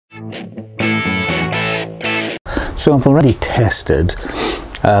So I've already tested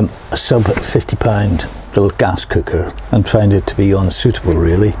a sub £50 little gas cooker and found it to be unsuitable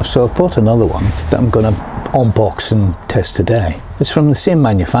really. So I've bought another one that I'm going to unbox and test today. It's from the same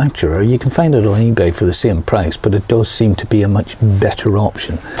manufacturer. You can find it on eBay for the same price, but it does seem to be a much better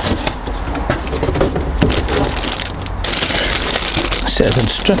option. Set of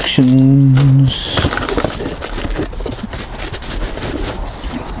instructions.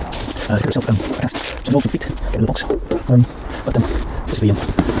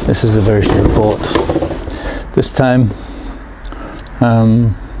 This is the version I bought this time.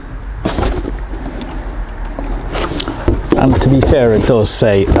 And to be fair, it does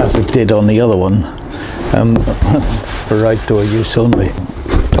say, as it did on the other one, for outdoor use only.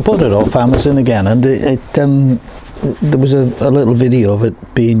 I bought it off Amazon again, and there was a little video of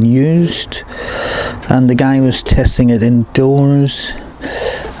it being used, and the guy was testing it indoors.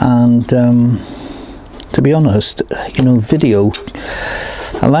 And to be honest, you know,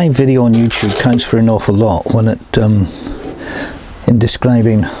 a live video on YouTube counts for an awful lot when it in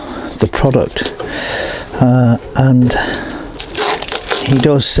describing the product, and he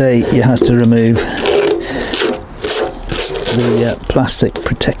does say you have to remove the plastic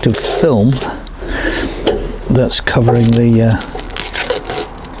protective film that's covering the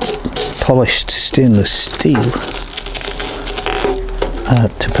polished stainless steel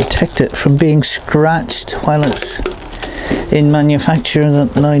to protect it from being scratched while it's in manufacture.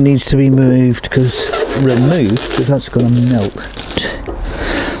 That now needs to be removed because that's going to melt.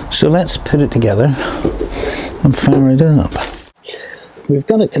 So let's put it together and fire it up. We've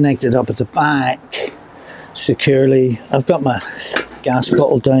got it connected up at the back securely. I've got my gas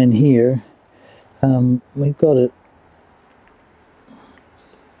bottle down here. We've got it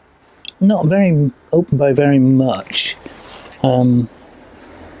not very open by very much.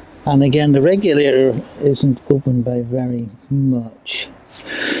 And again, the regulator isn't open by very much.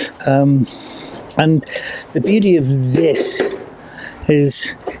 And the beauty of this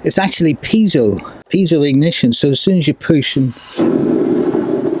is it's actually Piezo ignition. So as soon as you push, and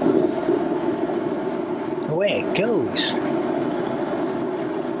away it goes.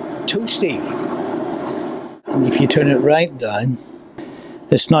 Toasty. And if you turn it right down,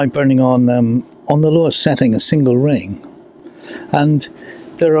 it's now burning on the lowest setting, a single ring. And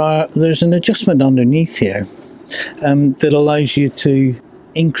there's an adjustment underneath here that allows you to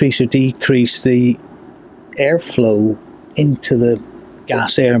increase or decrease the airflow into the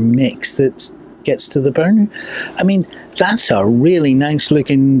gas-air mix that gets to the burner. I mean, that's a really nice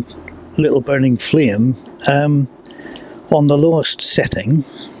looking little burning flame on the lowest setting,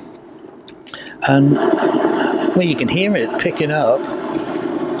 and well, you can hear it picking up.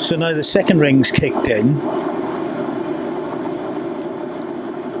 So now the second ring's kicked in.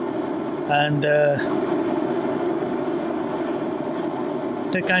 And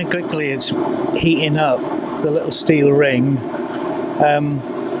look how quickly it's heating up the little steel ring.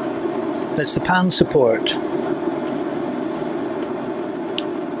 That's the pan support.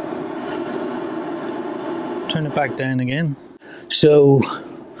 Turn it back down again. So,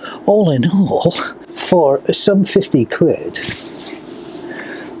 all in all, for some 50 quid,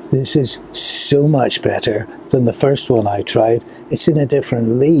 this is so much better than the first one I tried. It's in a different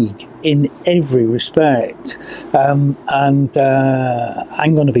league in every respect, and I'm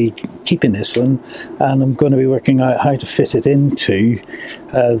going to be keeping this one, and I'm going to be working out how to fit it into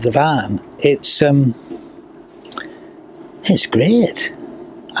the van. It's great.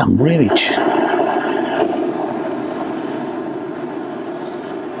 I'm really